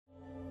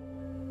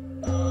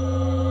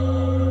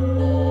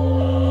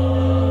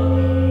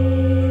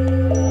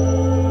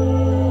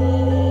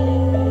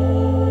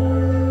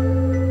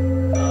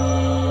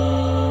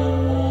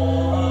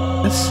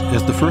This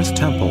is the first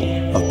temple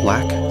of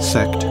Black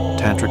Sect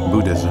Tantric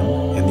Buddhism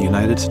in the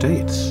United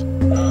States.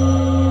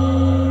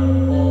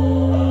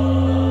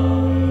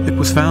 It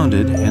was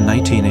founded in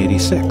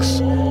 1986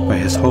 by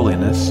His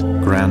Holiness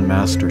Grand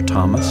Master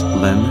Thomas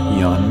Lin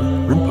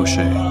Yun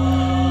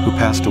Rinpoche, who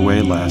passed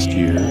away last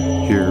year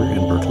here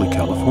in Berkeley,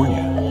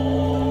 California.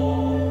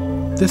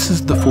 This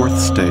is the fourth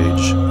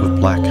stage of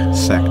Black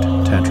Sect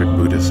Tantric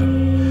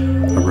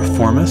Buddhism, a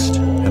reformist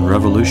and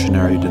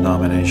revolutionary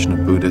denomination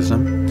of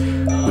Buddhism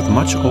with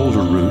much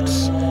older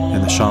roots in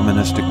the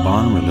shamanistic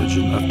Bon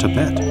religion of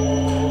Tibet,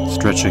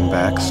 stretching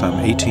back some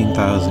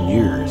 18,000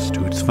 years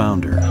to its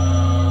founder,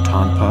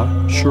 Tanpa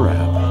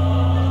Shurab.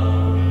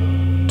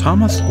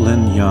 Thomas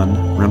Lin Yun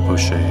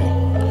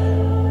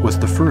Rinpoche was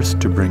the first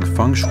to bring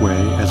Feng Shui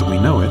as we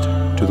know it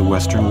to the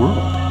Western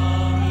world.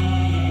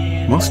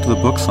 Most of the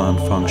books on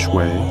Feng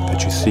Shui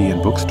that you see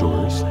in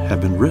bookstores have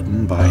been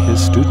written by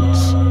his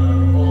students.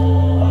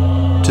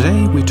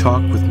 Today we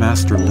talk with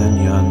Master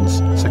Lin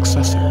Yun's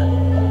successor,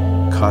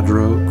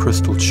 Khadro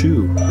Crystal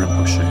Chu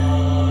Rinpoche.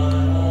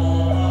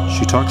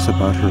 She talks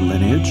about her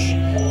lineage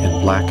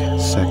in Black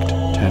Sect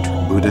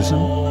Tantric Buddhism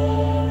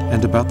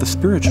and about the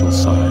spiritual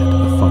side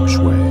of Feng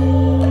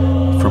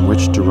Shui, from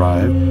which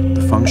derive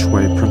the Feng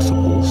Shui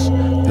principles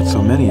that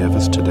so many of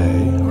us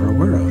today are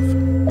aware of.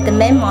 The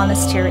main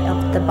monastery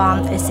of the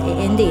Bon is in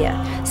India.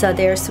 So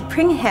their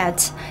supreme head,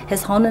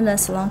 His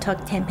Holiness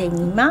Longtok Tenpe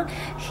Nyima,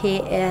 he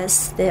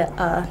is the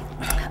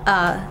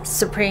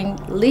supreme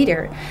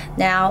leader,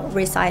 now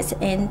resides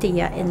in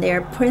India in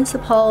their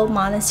principal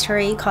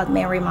monastery called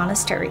Mary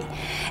Monastery.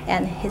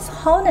 And His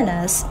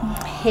Holiness,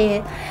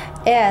 he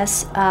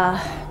is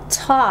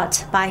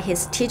taught by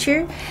his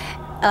teacher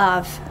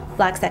of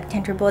Black Sect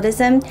Tantric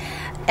Buddhism.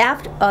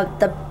 After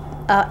the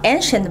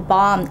ancient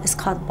Bon is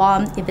called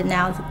Bon, even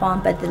now it's Bon,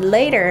 but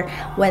later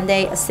when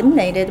they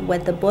assimilated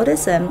with the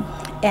Buddhism,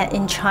 and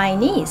in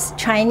Chinese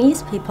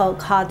people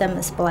call them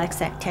as Black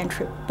Sect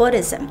Tantric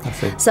Buddhism.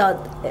 So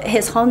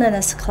His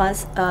Holiness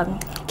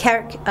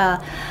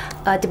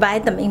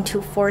divide them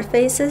into four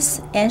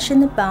phases.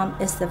 Ancient Bon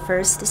is the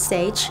first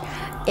stage,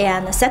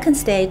 and the second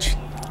stage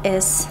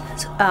is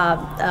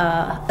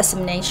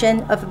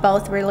assimilation of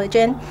both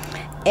religion.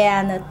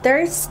 And the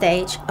third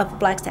stage of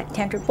Black Sect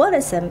Tantric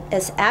Buddhism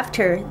is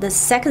after the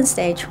second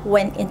stage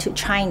went into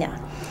China.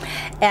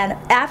 And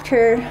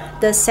after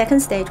the second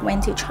stage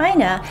went to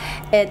China,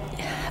 it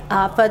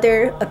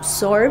further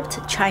absorbed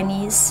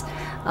Chinese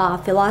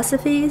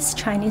philosophies,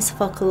 Chinese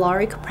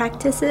folkloric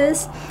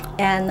practices,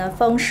 and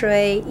Feng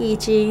Shui, I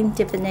Ching,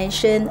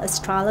 divination,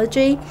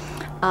 astrology,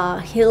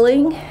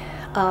 healing,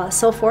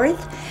 so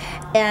forth.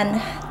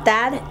 And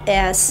that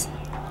is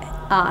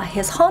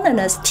His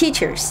Holiness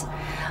teachers,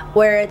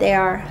 where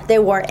they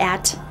were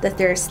at the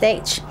third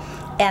stage.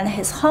 And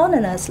His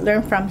Holiness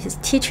learned from his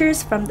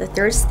teachers from the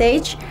third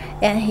stage,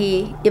 and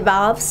he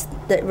evolves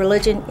the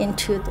religion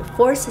into the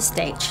fourth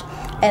stage,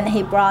 and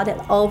he brought it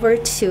over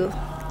to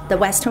the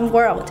Western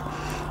world.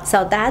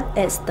 So that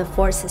is the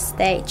fourth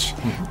stage.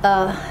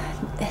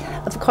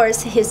 Of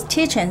course, his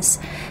teachings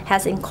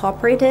has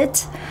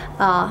incorporated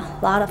a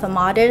lot of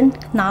modern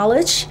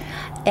knowledge,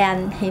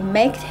 and he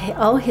makes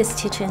all his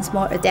teachings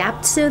more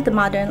adapted to the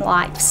modern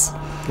lives.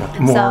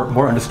 Yeah,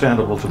 more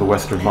understandable to the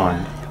Western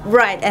mind.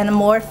 Right, and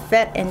more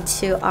fit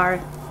into our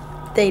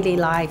daily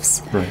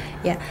lives. Right.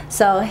 Yeah.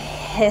 So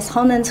His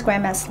Holiness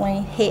Grandmaster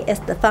Lin, he is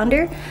the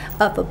founder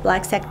of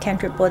Black Sect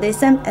Tantric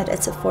Buddhism at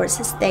its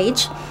fourth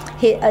stage.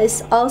 He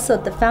is also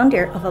the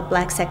founder of a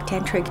Black Sect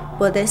Tantric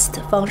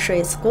Buddhist Feng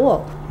Shui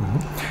school.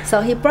 Mm-hmm.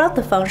 So he brought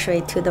the Feng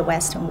Shui to the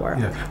Western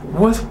world. Yeah.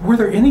 Were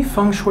there any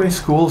Feng Shui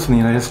schools in the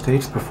United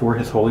States before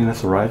His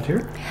Holiness arrived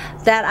here?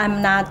 That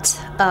I'm not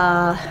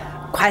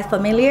quite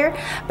familiar,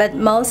 but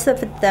most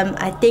of them,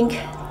 I think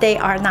they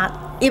are not.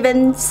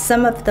 Even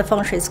some of the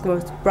Feng Shui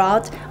schools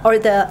brought, or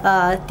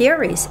the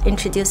theories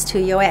introduced to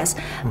U.S.,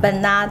 but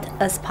not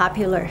as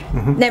popular,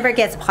 never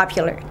gets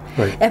popular.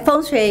 Right. And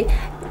Feng Shui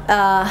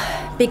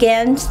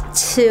began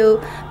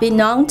to be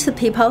known to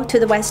people, to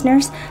the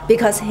Westerners,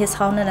 because His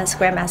Holiness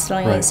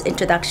Grandmaster Lin's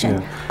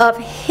introduction of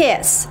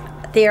his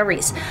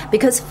theories.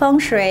 Because Feng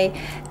Shui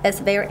is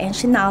very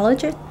ancient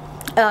knowledge,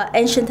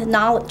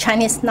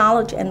 Chinese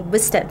knowledge and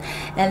wisdom,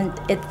 and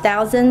it's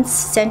thousands,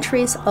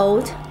 centuries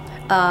old,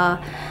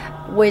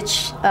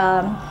 which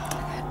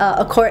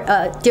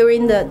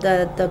during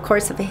the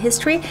course of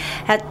history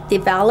had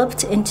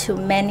developed into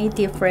many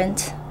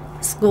different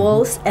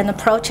schools and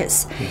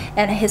approaches.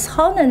 And His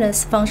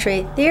Holiness Feng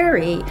Shui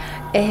theory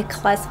is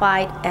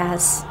classified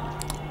as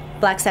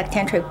Black Sect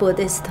Tantric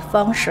Buddhist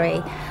Feng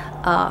Shui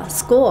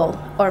school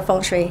or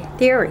Feng Shui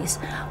theories,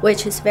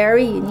 which is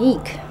very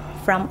unique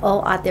from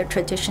all other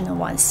traditional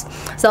ones.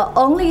 So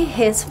only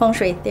his Feng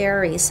Shui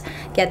theories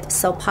get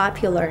so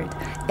popular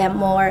and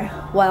more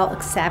well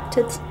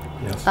accepted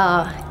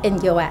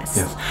in U.S.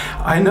 Yes.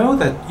 I know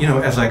that,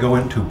 as I go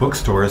into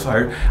bookstores,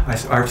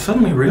 I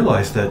suddenly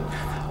realize that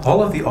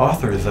all of the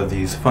authors of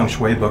these Feng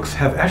Shui books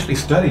have actually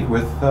studied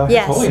with His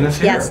Holiness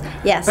here.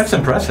 Yes. That's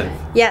impressive.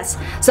 Yes.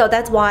 So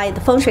that's why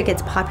the Feng Shui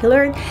gets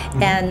popular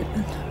and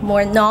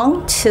more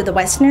known to the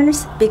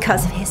Westerners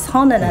because of His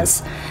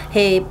Holiness.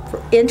 He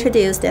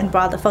introduced and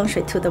brought the Feng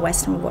Shui to the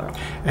Western world.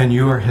 And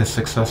you are his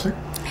successor?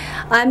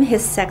 I'm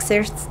his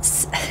successor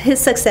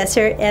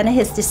and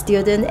his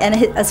student, and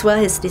as well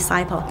his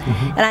disciple.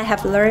 And I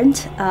have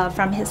learned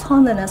from His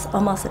Holiness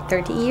almost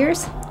 30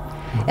 years.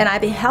 And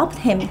I've helped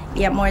him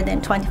more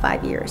than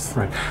 25 years.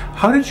 Right.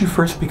 How did you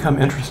first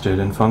become interested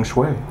in Feng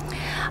Shui?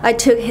 I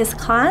took his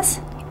class,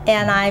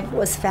 and I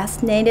was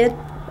fascinated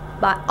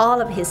by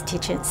all of his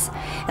teachings.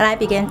 And I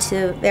began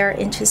to very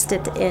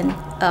interested in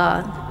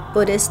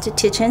Buddhist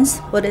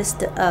teachings,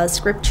 Buddhist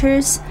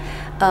scriptures,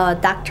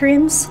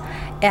 doctrines,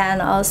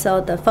 and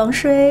also the Feng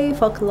Shui,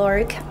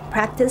 folkloric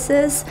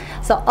practices.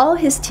 So all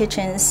his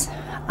teachings,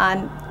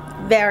 I'm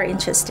very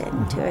interested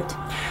into it.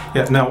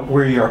 Yeah, now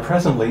we are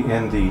presently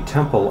in the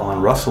temple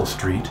on Russell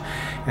Street,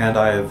 and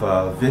I have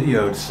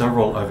videoed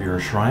several of your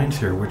shrines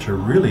here, which are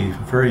really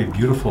very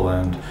beautiful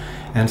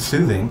and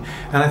soothing.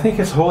 And I think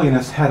His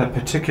Holiness had a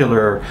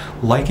particular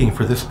liking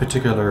for this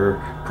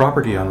particular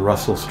property on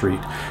Russell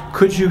Street.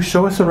 Could you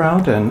show us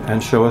around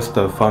and show us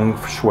the Feng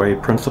Shui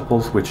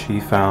principles which he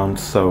found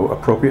so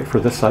appropriate for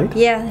this site?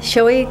 Yeah,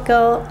 shall we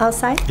go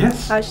outside?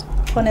 Yes. I'll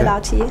point it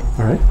out to you.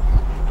 All right.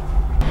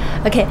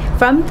 Okay,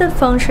 from the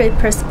Feng Shui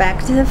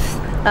perspective,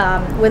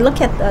 we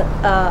look at the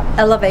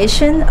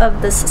elevation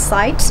of this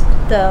site,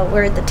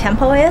 where the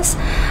temple is.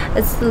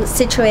 It's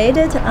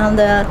situated on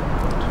the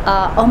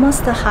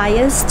almost the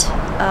highest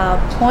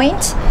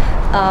point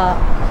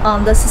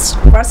on this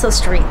Russell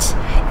Street.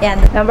 And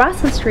the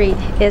Russell Street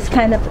is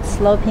kind of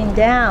sloping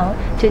down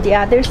to the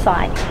other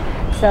side.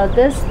 So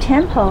this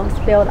temple is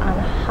built on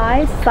the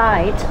high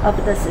side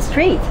of this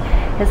street.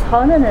 His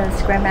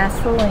Holiness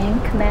Grandmaster Lin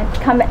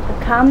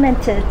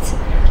commented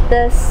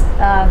this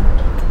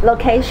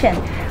location.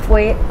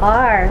 We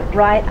are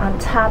right on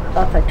top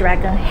of a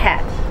dragon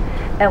head,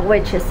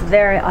 which is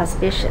very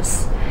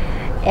auspicious.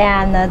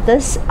 And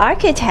this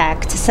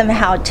architect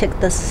somehow took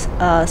this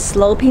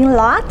sloping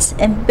lot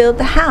and built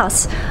the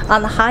house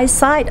on the high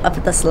side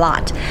of this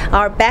lot.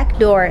 Our back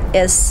door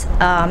is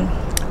on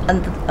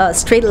the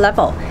street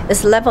level.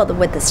 It's leveled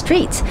with the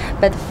street,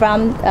 but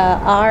from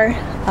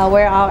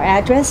where our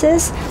address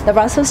is, the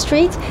Russell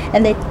Street,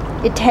 and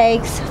it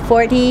takes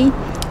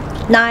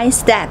 49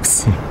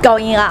 steps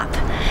going up,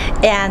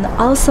 and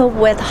also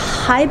with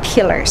high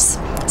pillars.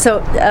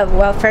 So,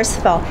 well, first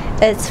of all,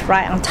 it's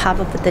right on top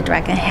of the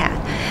dragon head.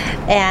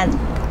 And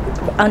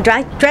on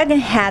dragon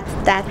head,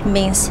 that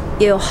means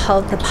you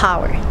hold the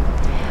power.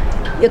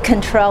 You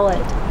control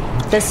it,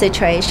 the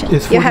situation.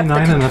 Is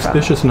 49 an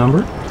auspicious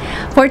number?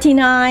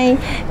 49,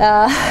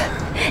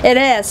 it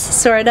is,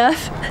 sort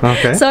of.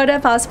 Okay. Sort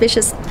of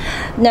auspicious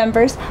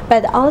numbers,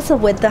 but also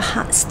with the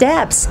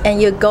steps,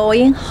 and you're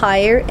going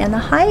higher and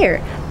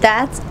higher.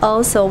 That's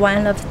also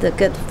one of the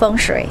good Feng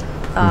Shui.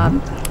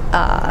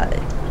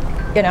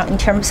 In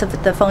terms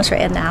of the Feng Shui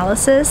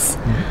analysis.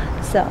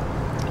 So,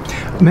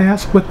 may I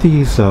ask what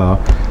these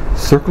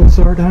circles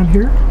are down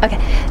here? Okay.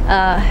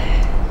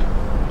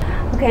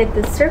 Okay,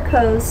 the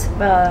circles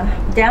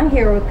down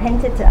here were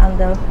painted on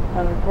the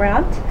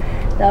ground.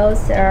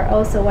 Those are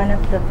also one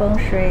of the Feng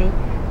Shui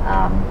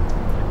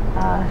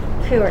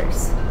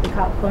cures. We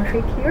call it Feng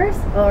Shui cures,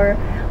 or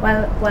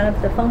one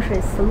of the Feng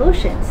Shui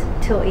solutions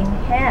to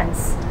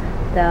enhance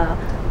the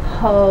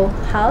whole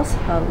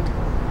household.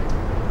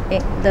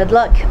 The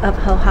look of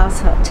whole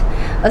household,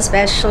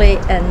 especially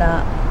in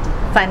the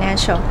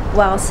financial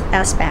wealth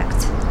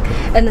aspect.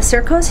 And the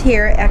circles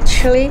here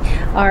actually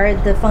are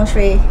the Feng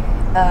Shui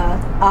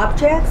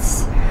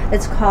objects.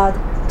 It's called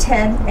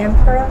 10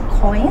 emperor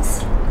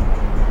coins.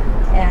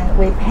 And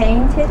we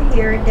painted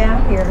here,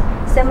 down here,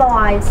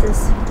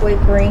 symbolizes we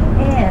bring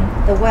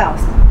in the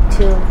wealth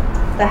to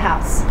the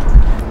house.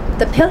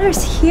 The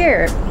pillars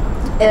here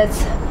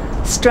is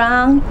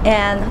strong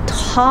and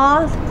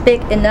tall,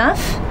 big enough,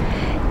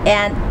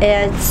 and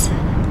it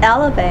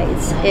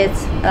elevates, it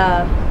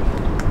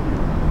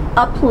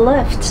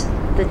uplifts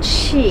the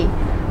qi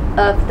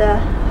of the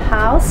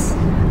house,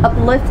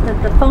 uplift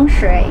the Feng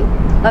Shui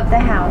of the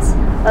house,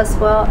 as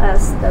well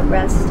as the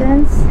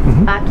residents,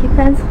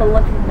 occupants who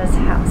live in this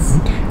house.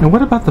 And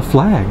what about the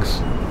flags?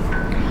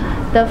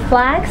 The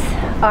flags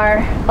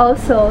are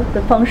also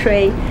the Feng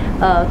Shui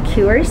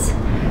cures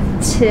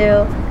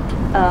to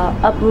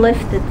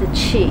uplift the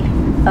qi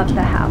of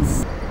the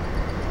house.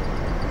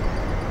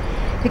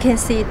 You can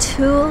see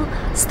two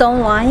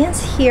stone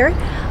lions here.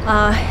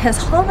 His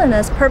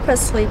Holiness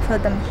purposely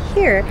put them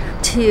here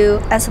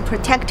as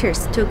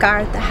protectors to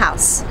guard the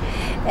house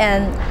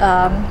and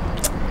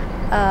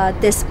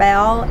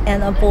dispel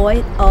and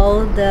avoid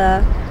all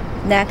the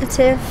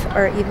negative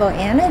or evil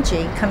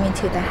energy coming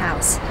to the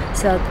house.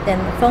 So in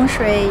the Feng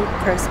Shui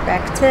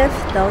perspective,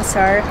 those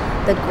are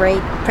the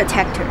great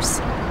protectors.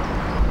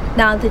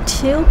 Now the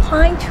two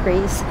pine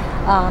trees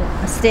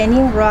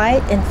standing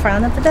right in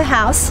front of the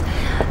house,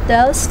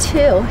 those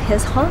two,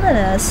 His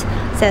Holiness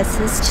says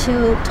these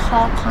two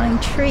tall pine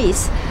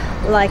trees,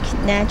 like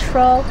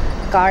natural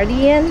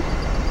guardian,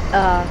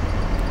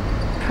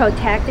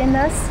 protecting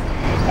us,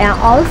 and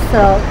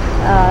also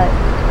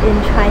in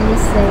Chinese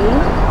saying,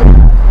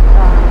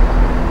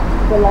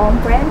 the long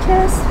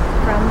branches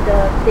from the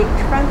big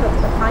trunk of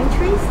the pine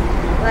trees,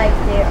 like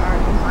they are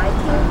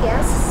inviting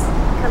guests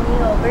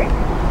coming over,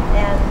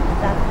 and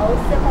that all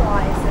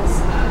symbolizes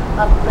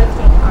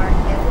uplifting our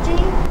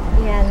energy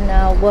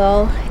and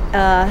will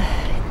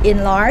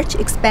enlarge,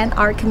 expand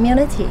our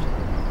community.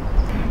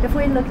 If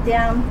we look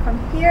down from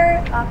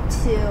here up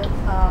to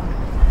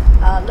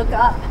look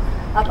up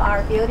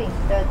our building,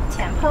 the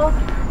temple.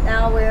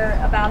 Now we're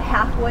about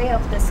halfway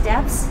of the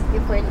steps.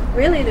 If we're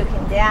really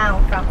looking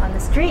down from on the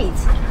street,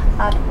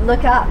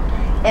 look up,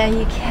 and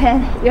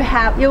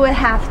you will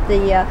have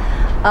the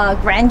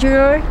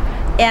grandeur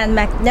and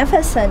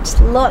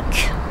magnificent look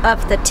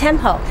of the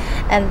temple,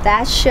 and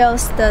that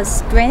shows the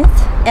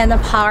strength and the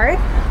power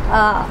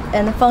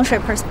and the Feng Shui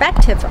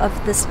perspective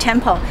of this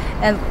temple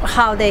and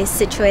how they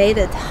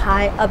situated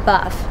high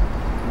above.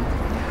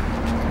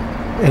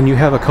 And you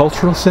have a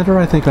cultural center,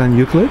 I think, on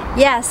Euclid?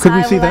 Yes. Could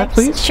we see that,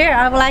 please? Sure.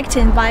 I would like to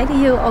invite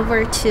you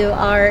over to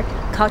our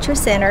culture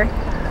center,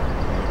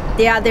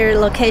 the other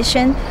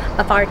location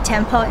of our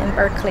temple in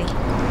Berkeley.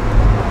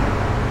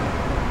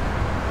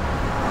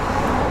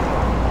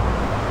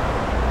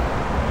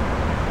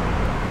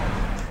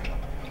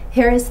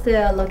 Here is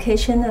the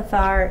location of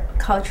our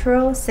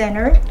cultural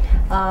center.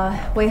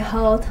 We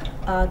hold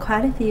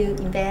quite a few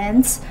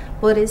events,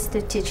 Buddhist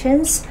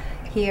teachings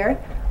here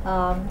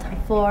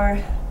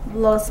for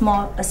little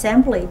small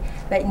assembly,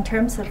 but in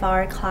terms of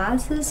our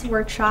classes,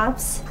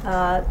 workshops,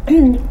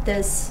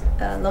 this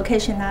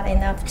location not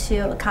enough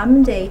to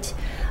accommodate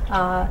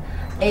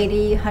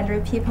 80,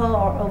 100 people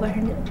or over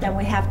 100, then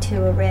we have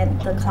to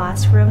rent the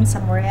classroom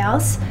somewhere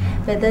else.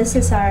 But this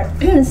is our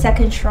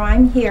second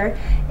shrine here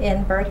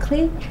in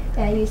Berkeley,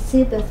 and you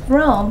see the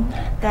throne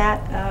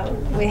that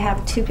we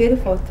have two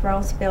beautiful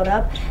thrones built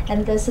up,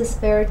 and this is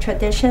very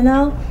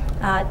traditional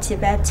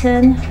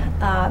Tibetan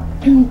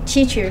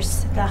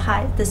teachers,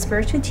 the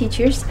spiritual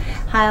teachers,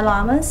 High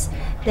Lamas.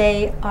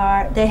 They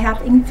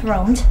have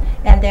enthroned,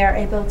 and they are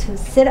able to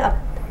sit up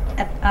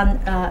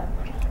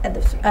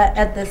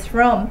at the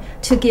throne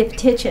to give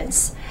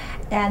teachings.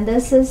 And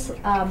this is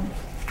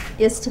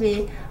used to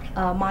be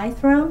my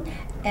throne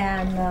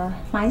and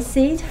my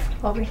seat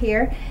over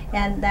here,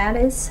 and that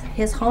is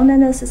His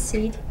Holiness'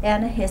 seat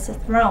and his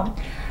throne,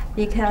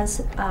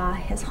 because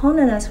His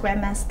Holiness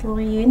Grandmaster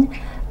Yun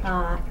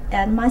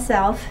and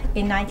myself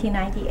in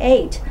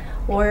 1998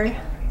 were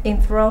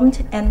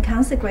enthroned and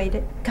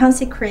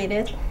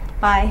consecrated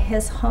by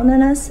His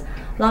Holiness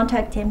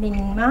Longtak Tenpi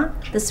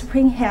Nyingma, the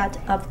supreme head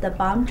of the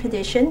Bam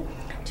tradition,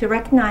 to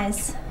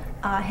recognize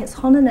His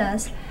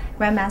Holiness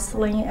Grandmaster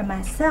Lin and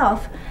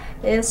myself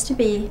is to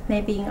be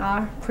maybe in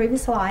our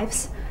previous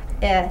lives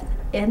in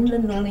the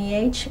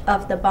lineage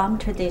of the Bam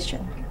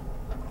tradition.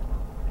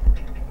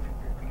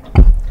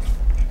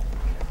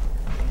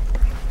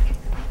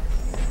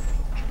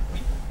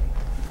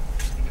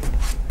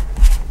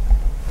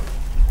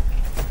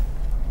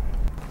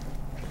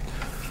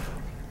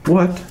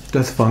 What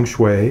does Feng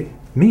Shui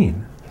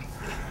mean?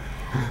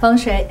 Feng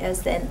Shui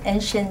is an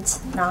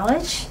ancient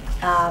knowledge,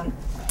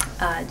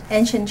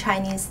 ancient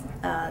Chinese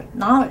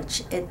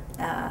knowledge. It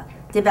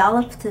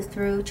developed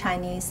through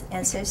Chinese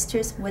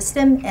ancestors'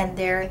 wisdom and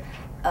their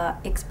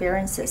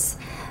experiences.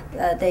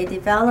 They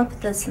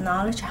developed this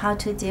knowledge how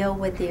to deal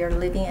with their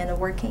living and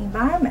working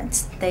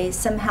environments. They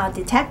somehow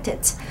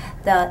detected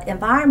the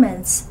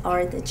environments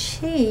or the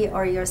qi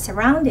or your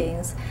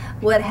surroundings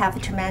would have a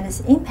tremendous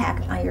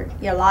impact on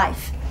your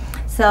life.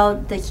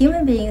 So the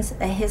human beings,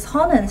 His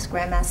Holiness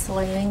Grandmaster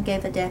Lin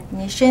gave a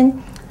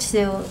definition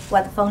to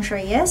what Feng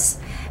Shui is,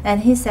 and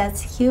he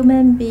says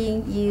human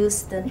beings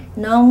use the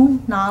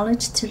known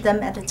knowledge to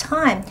them at the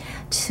time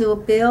to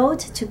build,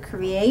 to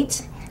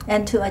create,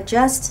 and to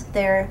adjust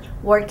their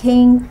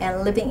working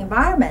and living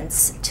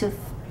environments to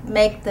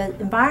make the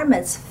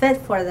environments fit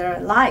for their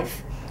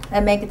life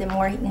and make them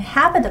more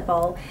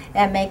inhabitable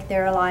and make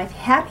their life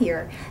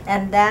happier.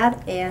 And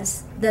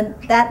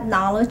that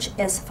knowledge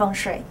is Feng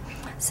Shui.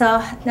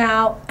 So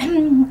now,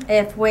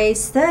 if we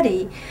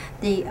study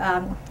the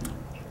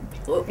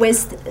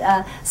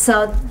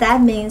so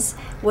that means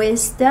we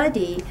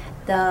study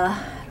the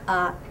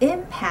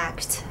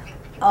impact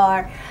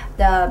or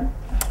the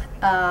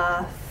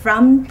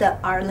from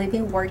our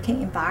living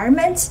working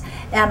environments,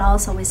 and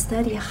also we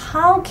study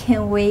how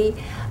can we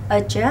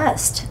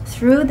adjust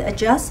through the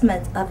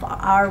adjustment of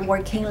our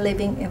working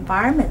living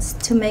environments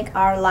to make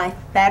our life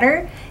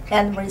better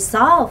and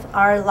resolve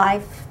our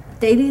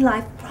daily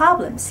life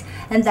problems.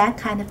 And that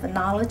kind of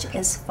knowledge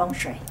is Feng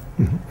Shui.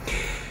 Mm-hmm.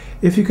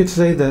 If you could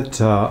say that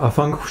a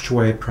Feng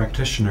Shui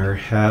practitioner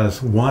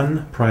has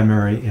one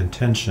primary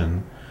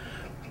intention,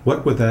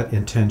 what would that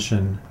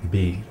intention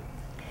be?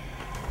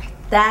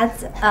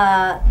 That's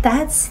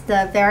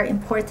the very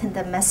important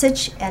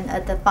message and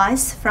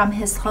advice from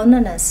His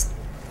Holiness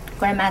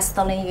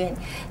Grandmaster Lin Yun.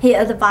 He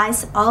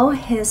advised all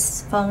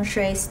his Feng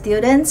Shui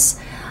students,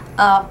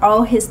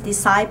 all his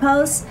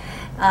disciples,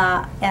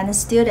 and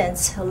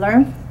students who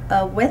learn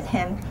with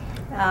him.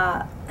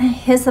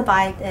 His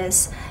advice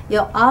is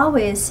you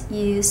always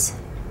use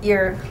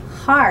your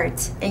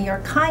heart and your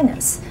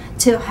kindness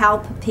to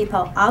help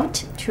people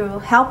out, to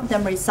help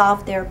them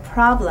resolve their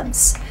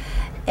problems,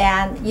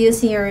 and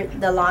using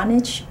the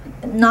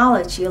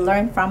knowledge you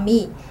learn from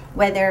me,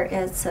 whether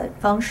it's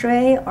Feng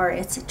Shui or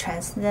it's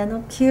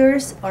transcendental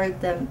cures or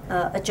the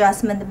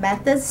adjustment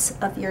methods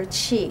of your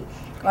qi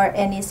or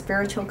any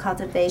spiritual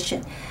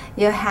cultivation.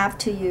 You have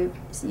to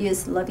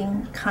use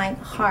loving, kind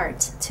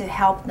heart to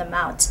help them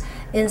out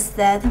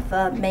instead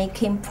of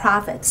making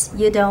profits.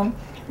 You don't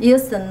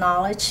use the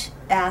knowledge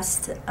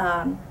as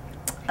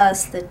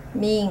the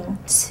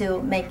means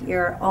to make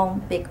your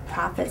own big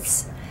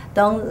profits.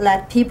 Don't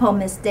let people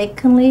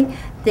mistakenly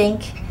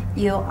think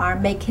you are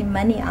making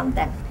money on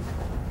them.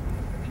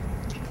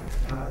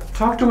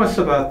 Talk to us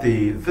about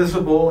the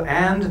visible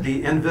and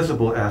the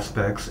invisible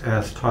aspects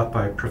as taught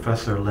by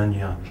Professor Lin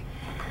Yun.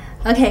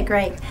 Okay,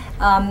 great.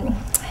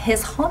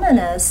 His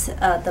Holiness,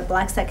 the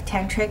Black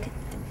Tantric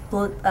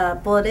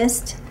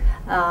Buddhist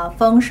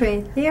Feng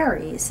Shui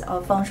theories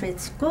or Feng Shui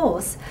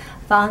schools,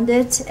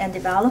 founded and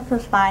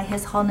developed by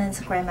His Holiness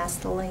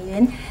Grandmaster Lin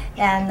Yun,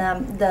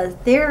 and the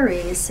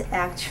theories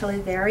actually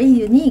very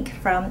unique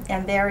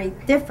and very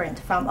different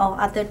from all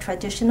other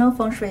traditional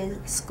Feng Shui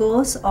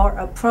schools or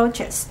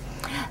approaches.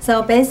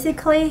 So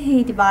basically,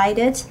 he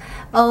divided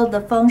all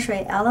the Feng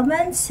Shui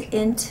elements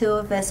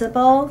into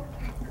visible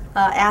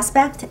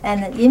aspect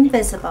and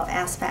invisible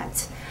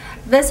aspect.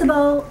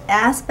 Visible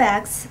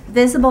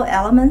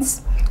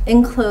elements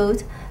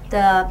include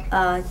the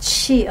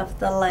qi of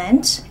the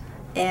land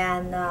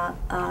and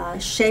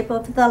shape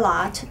of the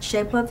lot,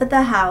 shape of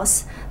the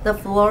house, the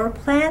floor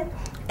plan,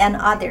 and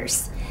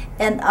others.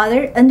 And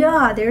under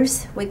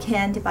others, we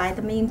can divide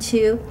them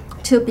into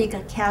two big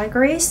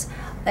categories.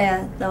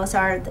 Those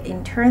are the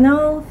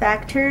internal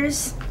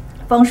factors,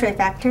 Feng Shui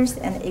factors,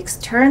 and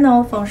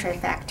external Feng Shui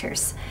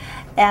factors.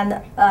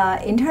 And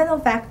internal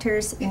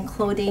factors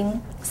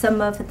including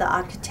some of the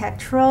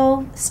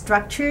architectural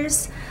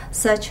structures,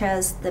 such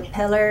as the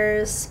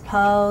pillars,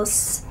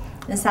 posts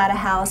inside a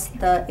house,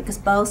 the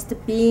exposed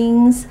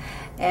beams,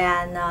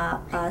 and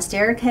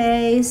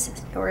staircase,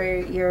 or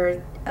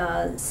your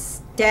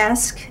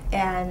desk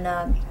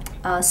and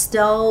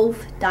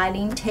stove,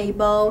 dining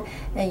table,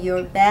 and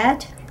your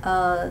bed.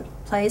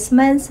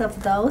 Placements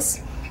of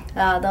those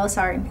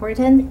are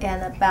important,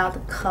 and about the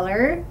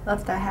color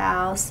of the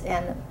house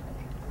and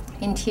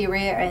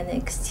interior and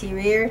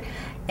exterior,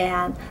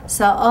 and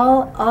so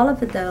all of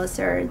those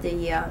are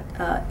the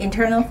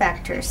internal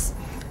factors,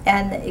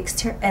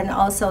 and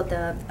also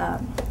the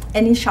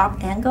any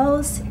sharp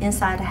angles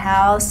inside the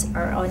house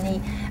or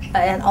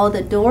and all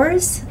the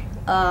doors,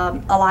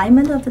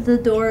 alignment of the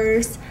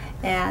doors,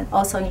 and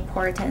also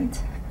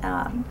important,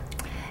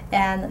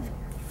 and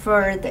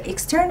for the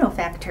external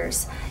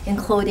factors,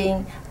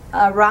 including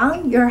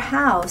around your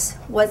house,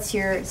 what's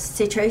your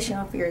situation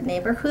of your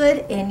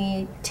neighborhood,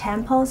 any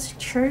temples,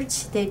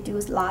 church, they do a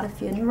lot of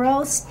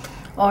funerals,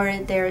 or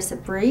there's a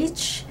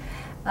bridge,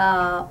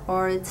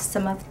 or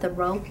some of the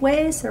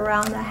roadways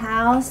around the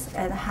house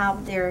and how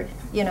they're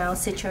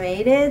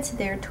situated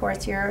there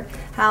towards your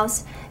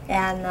house,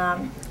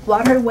 and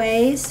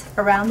waterways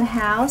around the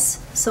house,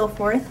 so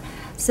forth.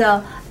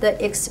 So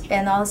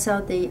and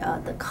also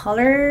the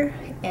color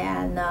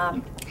and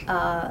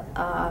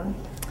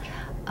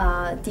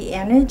the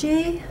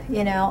energy,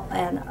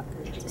 and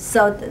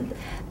so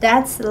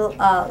that's a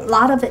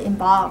lot of it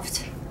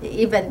involved,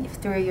 even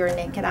through your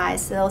naked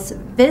eyes. Those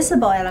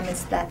visible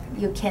elements that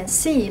you can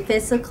see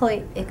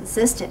physically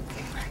existed.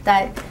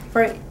 That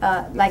for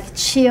like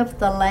qi of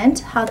the land,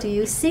 how do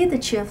you see the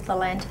qi of the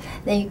land?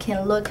 Then you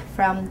can look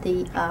from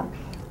the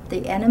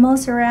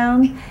animals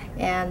around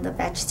and the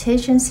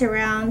vegetations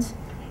around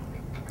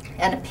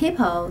and the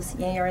people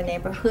in your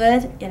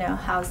neighborhood,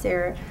 how's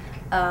their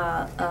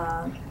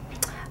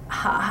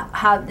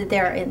how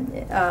they're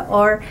in,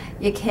 or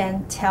you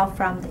can tell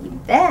from the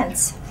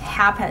events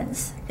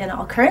happens,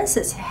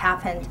 occurrences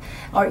happened,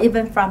 or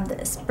even from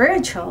the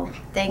spiritual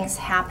things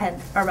happen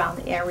around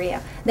the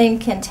area. Then you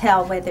can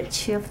tell whether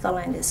qi of the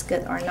land is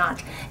good or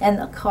not.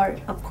 And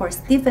of course,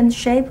 different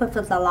shape of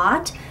the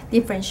lot,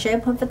 different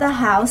shape of the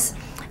house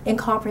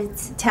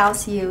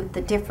tells you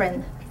the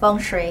different feng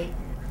shui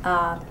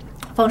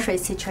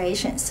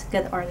situations,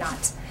 good or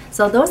not.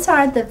 So those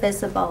are the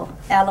visible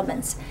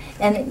elements.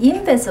 And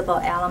invisible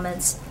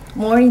elements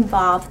more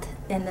involved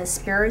in the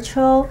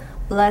spiritual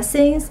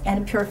blessings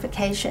and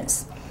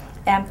purifications.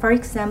 And for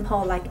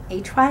example, like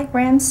 8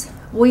 trigrams,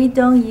 we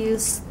don't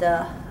use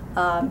the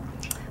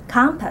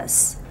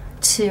compass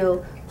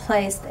to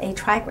place the 8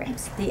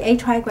 trigrams. The 8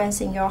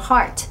 trigrams in your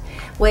heart.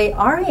 We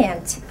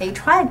orient 8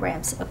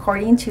 trigrams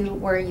according to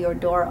where your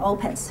door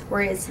opens,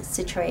 where it's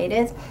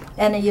situated,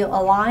 and you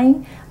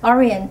orient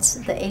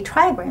the 8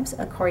 trigrams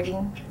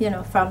according,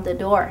 from the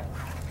door,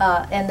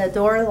 and the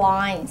door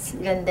lines,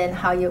 and then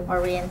how you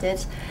orient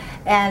it.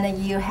 And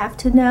you have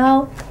to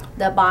know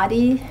the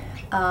body,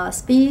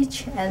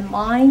 speech, and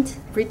mind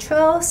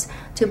rituals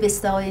to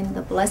bestow in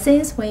the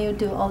blessings when you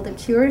do all the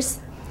cures.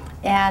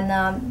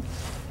 And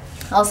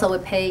also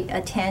we pay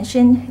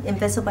attention,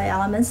 invisible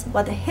elements,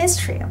 what the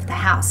history of the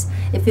house.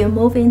 If you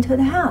move into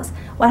the house,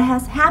 what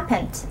has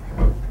happened,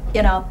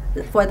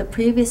 for the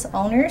previous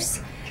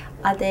owners?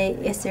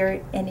 Is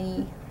there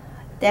any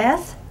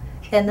death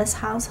in this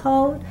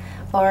household,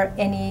 or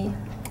any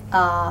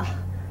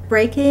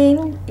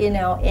breaking,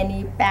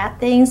 any bad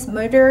things,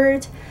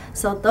 murdered?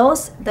 So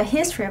the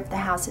history of the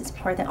house is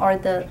important. Or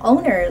the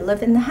owner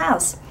lived in the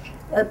house,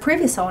 the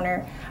previous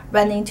owner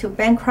ran into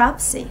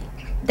bankruptcy.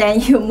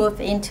 Then you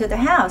move into the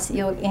house,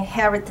 you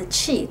inherit the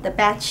qi, the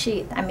bad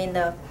qi,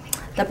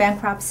 the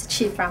bankruptcy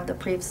qi from the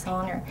previous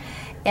owner.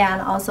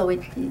 And also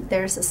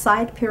there's a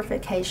site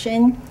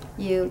purification.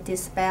 You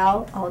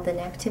dispel all the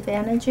negative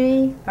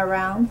energy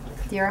around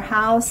your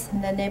house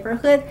and the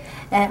neighborhood.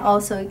 And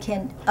also you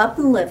can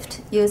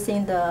uplift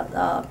using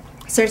the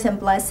certain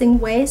blessing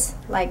ways,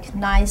 like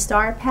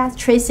 9-star path,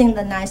 tracing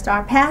the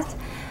 9-star path,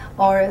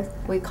 or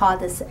we call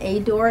this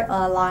 8-door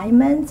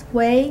alignment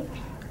way,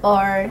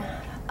 or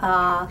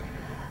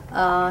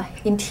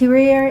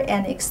interior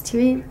and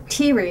exterior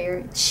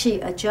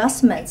qi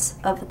adjustments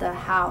of the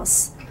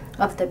house,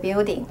 of the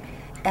building.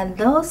 And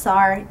those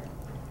are,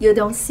 you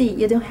don't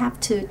have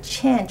to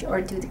change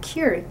or do the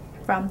cure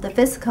from the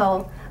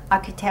physical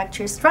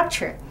architecture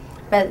structure,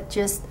 but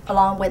just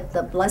along with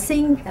the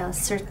blessing,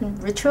 certain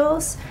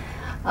rituals,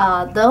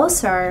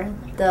 those are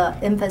the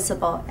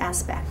invisible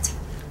aspect.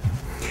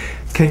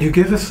 Can you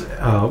give us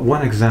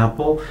one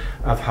example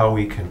of how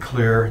we can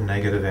clear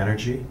negative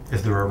energy?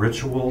 Is there a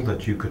ritual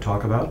that you could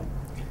talk about?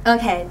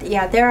 Okay,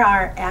 yeah, there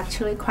are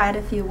actually quite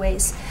a few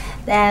ways.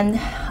 Then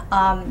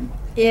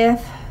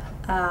if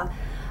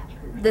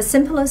the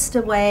simplest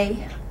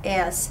way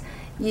is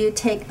you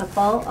take a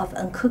bowl of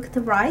uncooked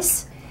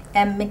rice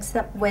and mix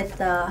it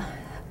with a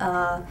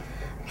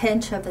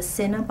pinch of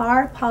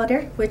cinnabar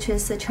powder, which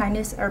is a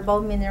Chinese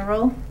herbal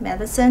mineral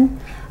medicine,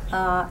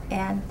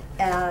 and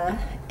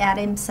add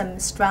in some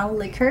strong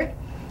liquor.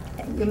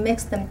 You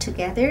mix them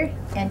together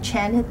and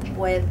chant it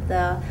with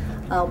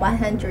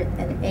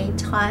 108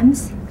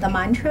 times the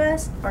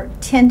mantras, or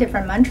 10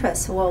 different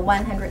mantras, or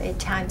 108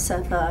 times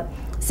of a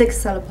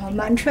 6-syllable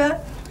mantra.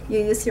 You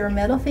use your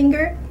middle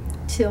finger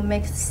to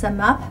mix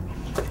them up,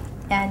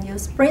 and you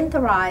sprinkle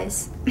the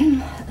rice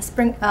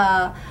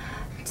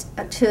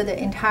to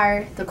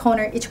the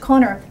corner, each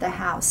corner of the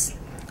house.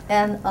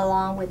 And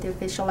along with your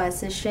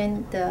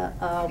visualization,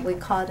 we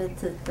call it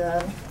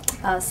the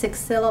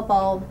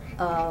 6-syllable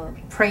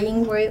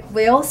praying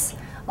wheels,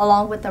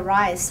 along with the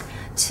rice,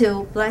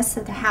 to bless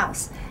the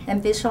house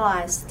and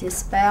visualize,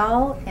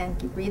 dispel, and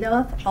get rid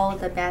of all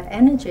the bad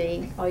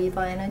energy or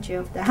evil energy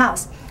of the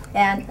house.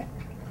 And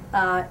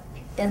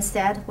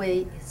instead,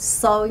 we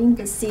sowing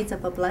the seeds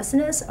of a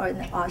blessedness or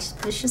an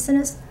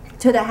auspiciousness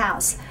to the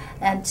house,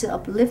 and to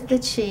uplift the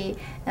qi,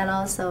 and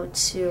also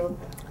to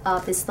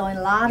bestowing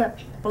a lot of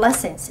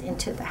blessings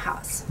into the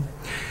house.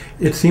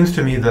 It seems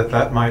to me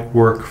that might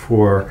work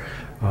for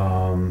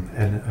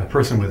a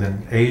person with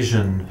an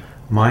Asian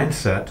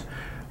mindset,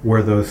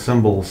 where those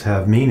symbols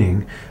have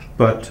meaning,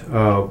 but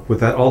would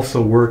that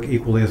also work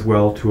equally as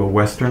well to a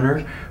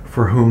Westerner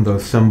for whom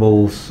those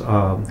symbols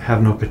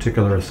have no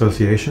particular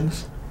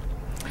associations?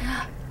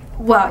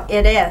 Well,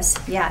 it is.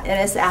 Yeah,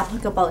 it is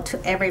applicable to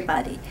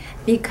everybody,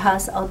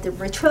 because of the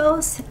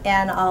rituals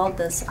and all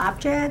these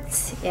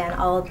objects and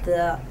all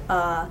the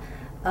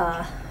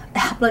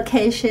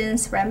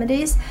applications,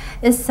 remedies.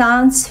 It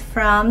sounds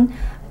from,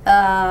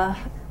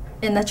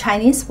 in the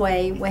Chinese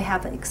way, we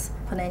have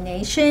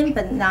explanation,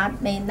 but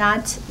may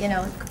not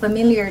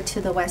familiar to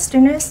the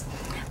Westerners.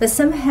 But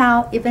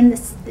somehow, even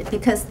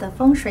because the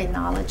Feng Shui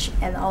knowledge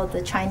and all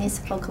the Chinese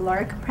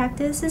folkloric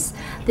practices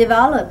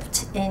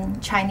developed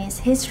in Chinese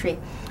history,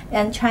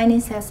 and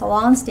Chinese has a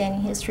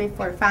long-standing history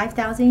for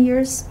 5,000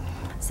 years.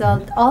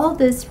 So all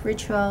these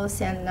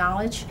rituals and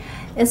knowledge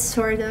is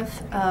sort of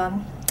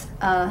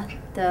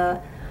the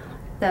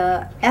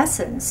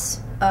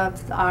essence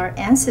of our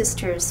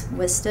ancestors'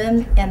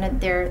 wisdom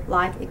and their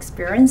life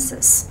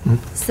experiences.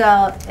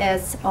 So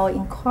it's all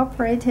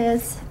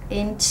incorporated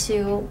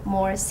into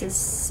more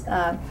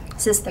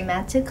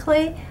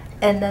systematically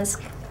in this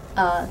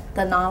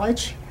the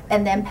knowledge,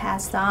 and then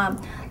passed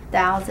on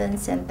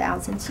thousands and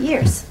thousands of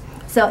years.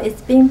 So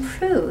it's been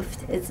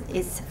proved it's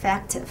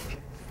effective.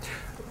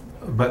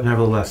 But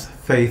nevertheless,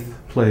 faith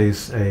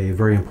plays a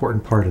very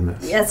important part in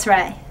this. That's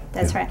right.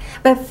 That's right.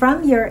 But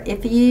from your,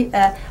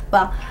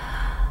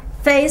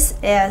 faith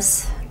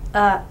is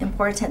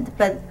important,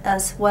 but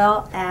as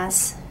well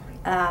as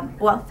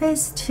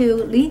faith to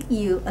lead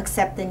you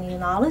accept the new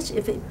knowledge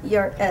if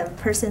your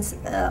person's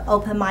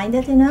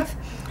open-minded enough,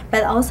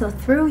 but also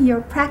through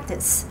your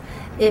practice.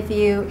 If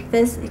you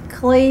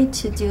physically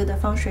to do the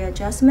Feng Shui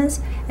adjustments,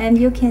 and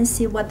you can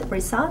see what the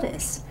result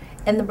is.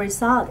 And the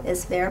result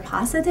is very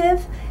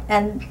positive,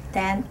 and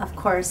then of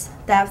course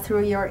that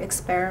through your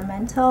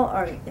experimental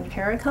or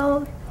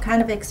empirical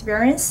kind of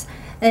experience,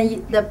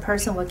 and the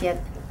person will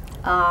get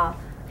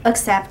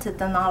accept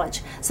the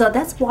knowledge. So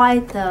that's why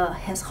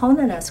His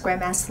Holiness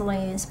Grandmaster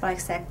Lin's Black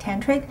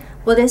Tantric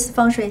Buddhist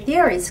Feng Shui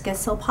theories get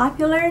so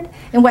popular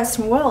in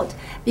Western world,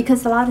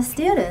 because a lot of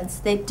students,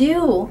 they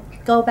do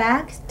go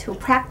back to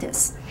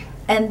practice,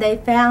 and they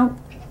found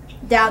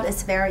that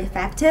it's very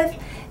effective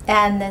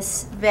and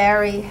it's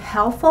very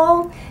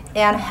helpful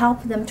and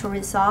help them to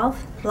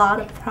resolve a lot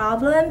of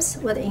problems,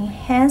 would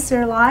enhance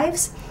their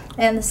lives,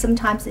 and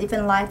sometimes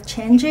even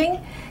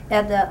life-changing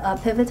at the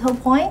pivotal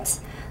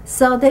points.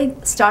 So they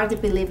start to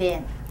believe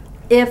in.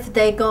 If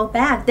they go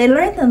back, they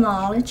learn the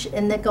knowledge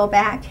and they go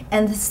back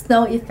and it's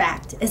no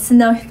effect. It's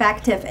no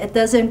effective. It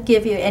doesn't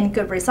give you any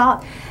good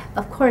result.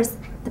 Of course,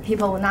 the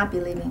people will not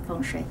believe in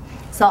Feng Shui.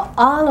 So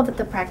all of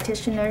the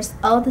practitioners,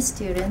 all the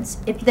students,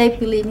 if they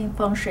believe in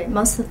Feng Shui,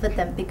 most of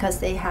them because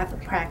they have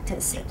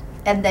practiced it,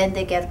 and then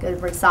they get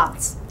good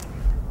results.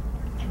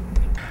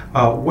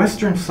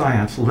 Western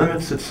science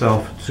limits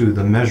itself to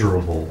the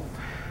measurable.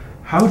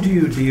 How do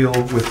you deal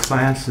with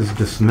science's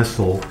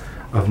dismissal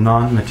of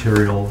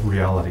non-material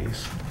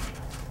realities?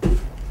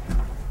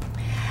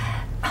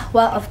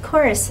 Well, of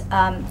course,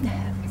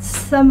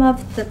 some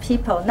of the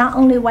people, not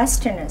only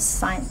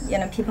Westerners,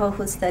 people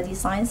who study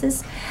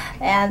sciences,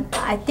 and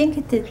I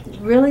think it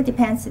really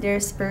depends on their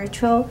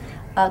spiritual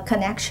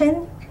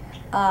connection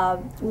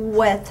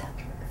with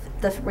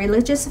the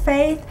religious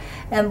faith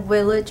and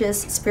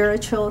religious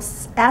spiritual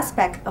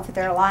aspect of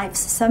their lives.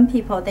 Some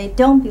people, they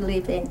don't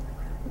believe in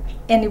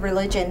any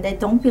religion, they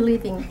don't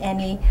believe in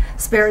any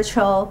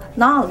spiritual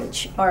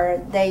knowledge,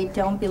 or they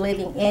don't believe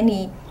in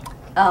any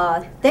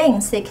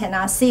things they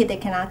cannot see, they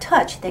cannot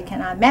touch, they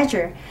cannot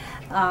measure.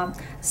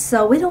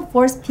 So we don't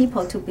force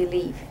people to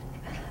believe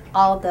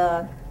all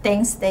the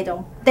things they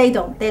don't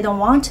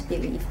want to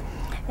believe.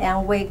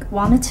 And we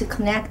wanted to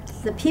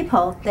connect the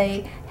people.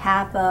 They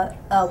have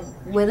a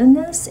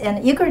willingness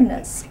and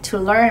eagerness to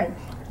learn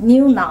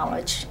new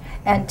knowledge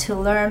and to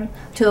learn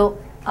to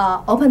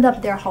open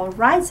up their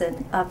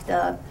horizon of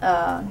the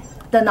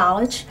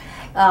knowledge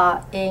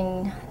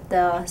in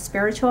the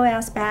spiritual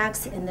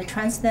aspects, in the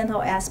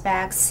transcendental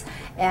aspects,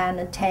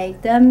 and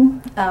take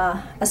them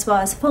as well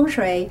as Feng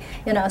Shui,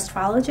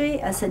 astrology,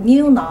 as a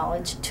new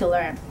knowledge to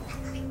learn.